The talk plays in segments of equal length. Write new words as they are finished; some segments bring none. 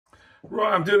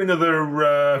Right, I'm doing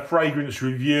another fragrance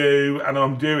review, and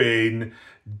I'm doing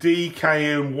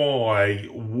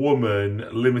DKNY Woman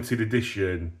Limited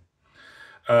Edition.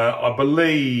 I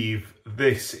believe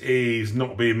this is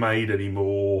not being made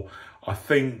anymore. I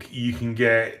think you can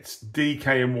get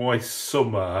DKNY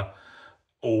Summer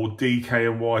or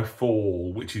DKNY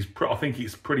Fall, which is, I think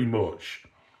it's pretty much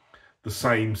the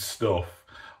same stuff.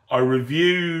 I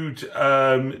reviewed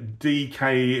DKNY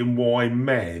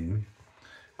Men.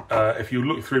 If you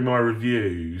look through my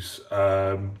reviews,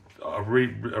 I've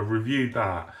reviewed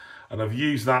that, and I've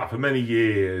used that for many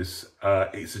years.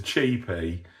 It's a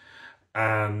cheapie,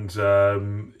 and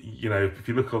you know, if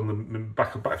you look on the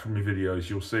back from my videos,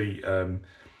 you'll see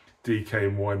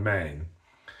DKNY Men.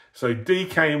 So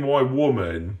DKNY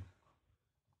Woman,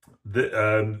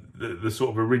 the sort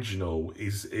of original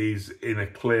is in a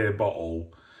clear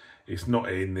bottle. It's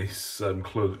not in this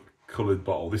coloured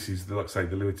bottle. This is, like I say,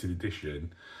 the limited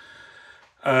edition.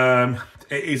 It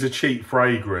is a cheap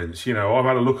fragrance. You know, I've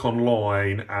had a look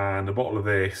online, and a bottle of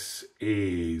this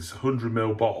is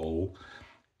 100ml bottle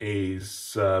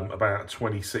is about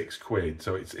 26 quid.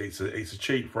 So it's a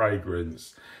cheap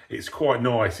fragrance. It's quite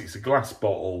nice. It's a glass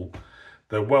bottle.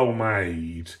 They're well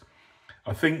made.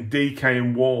 I think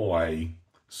DKNY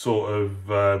sort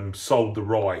of sold the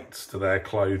rights to their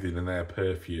clothing and their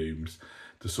perfumes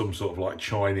to some sort of like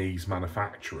Chinese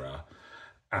manufacturer,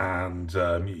 and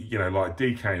you know, like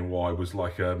DKNY was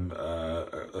like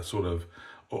a sort of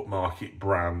upmarket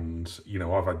brand. You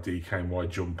know, I've had DKNY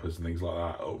jumpers and things like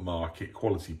that, upmarket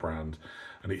quality brand,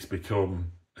 and it's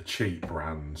become a cheap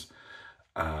brand.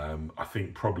 I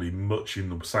think probably much in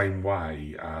the same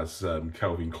way as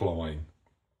Calvin Klein.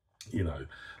 You know,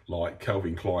 like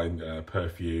Calvin Klein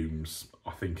perfumes,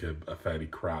 I think are fairly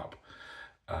crap.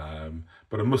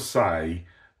 But I must say,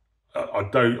 I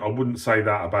wouldn't say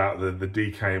that about the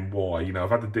DKNY. You know,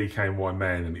 I've had the DKNY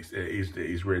Men, and it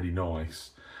is really nice.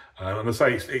 And I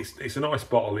say it's a nice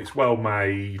bottle. It's well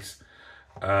made.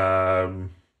 I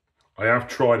have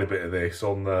tried a bit of this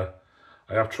and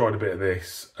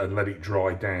let it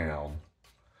dry down.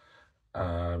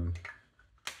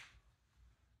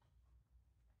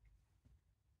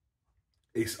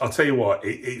 I'll tell you what,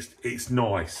 it's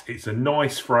nice. It's a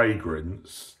nice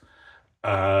fragrance.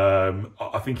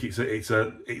 I think it's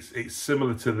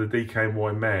similar to the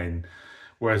DKNY Men,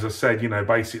 whereas I said, you know,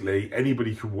 basically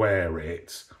anybody could wear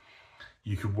it.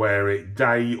 You could wear it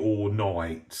day or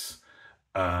night.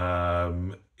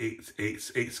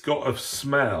 It's got a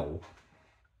smell.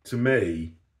 To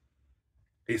me,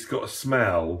 it's got a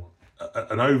smell,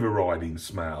 an overriding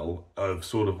smell of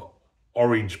sort of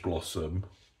orange blossom.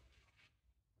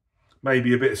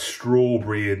 Maybe a bit of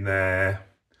strawberry in there,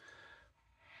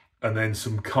 and then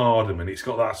some cardamom. It's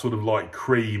got that sort of like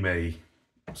creamy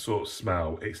sort of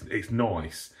smell. It's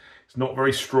nice. It's not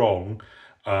very strong.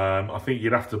 I think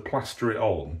you'd have to plaster it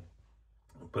on,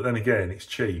 but then again, it's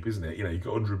cheap, isn't it? You know, you've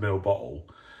got 100ml bottle.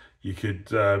 You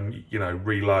could you know,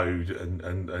 reload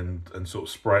and sort of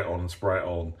spray it on and spray it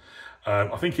on.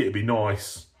 I think it'd be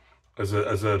nice as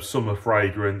a summer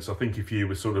fragrance. I think if you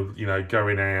were sort of, you know,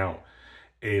 going out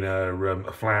in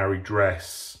a flowery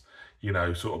dress, you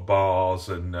know, sort of bars,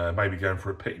 and maybe going for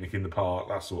a picnic in the park,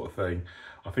 that sort of thing.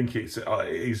 I think it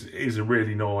is a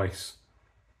really nice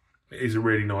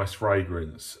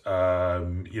fragrance.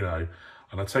 You know,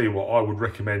 and I tell you what, I would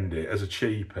recommend it as a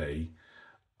cheapie.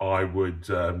 I'd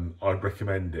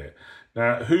recommend it.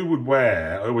 Now, who would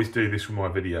wear? I always do this with my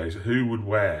videos. Who would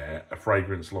wear a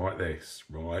fragrance like this,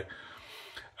 right?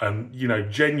 And you know,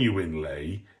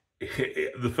 genuinely,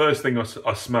 the first thing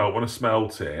I smelled when I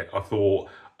smelt it, I thought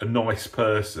a nice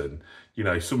person. You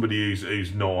know, somebody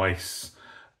who's nice.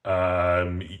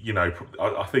 You know,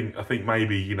 I think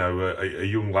maybe, you know, a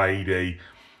young lady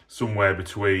somewhere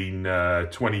between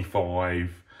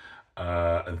 25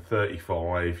 and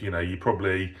 35. You know, you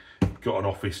probably got an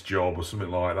office job or something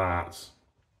like that.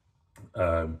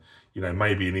 You know,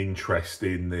 maybe an interest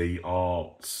in the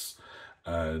arts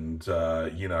and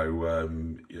you know,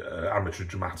 amateur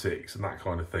dramatics and that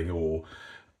kind of thing, or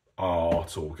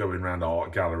art, or going around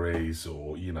art galleries,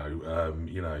 or you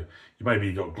know, maybe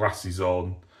you got glasses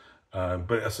on.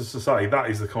 But as I say,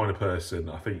 that is the kind of person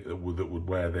I think that would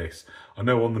wear this. I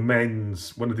know on the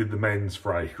men's, when I did the men's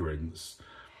fragrance,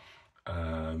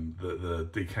 the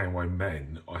DKNY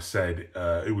Men, I said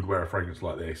who would wear a fragrance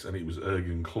like this, and it was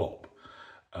Jurgen Klopp.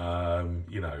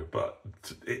 You know, but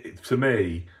to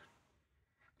me,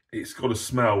 it's got a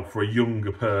smell for a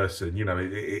younger person. You know,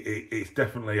 it's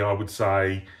definitely, I would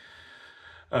say,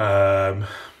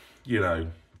 you know,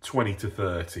 20 to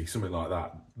 30, something like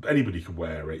that. Anybody could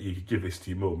wear it. You could give this to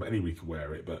your mum, anybody could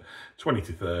wear it, but 20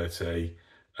 to 30,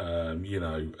 You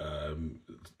know,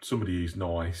 somebody who's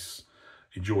nice,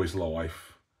 enjoys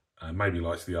life, maybe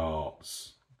likes the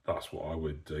arts. That's what I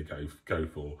would go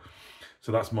for.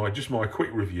 So that's just my quick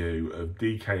review of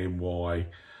DKNY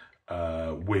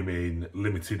Women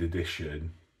Limited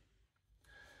Edition.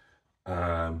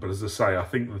 But as I say, I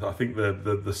think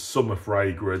the summer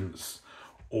fragrance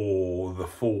or the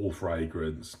fall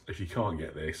fragrance, if you can't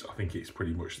get this, I think it's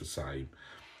pretty much the same.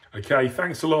 Okay,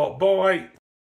 thanks a lot. Bye.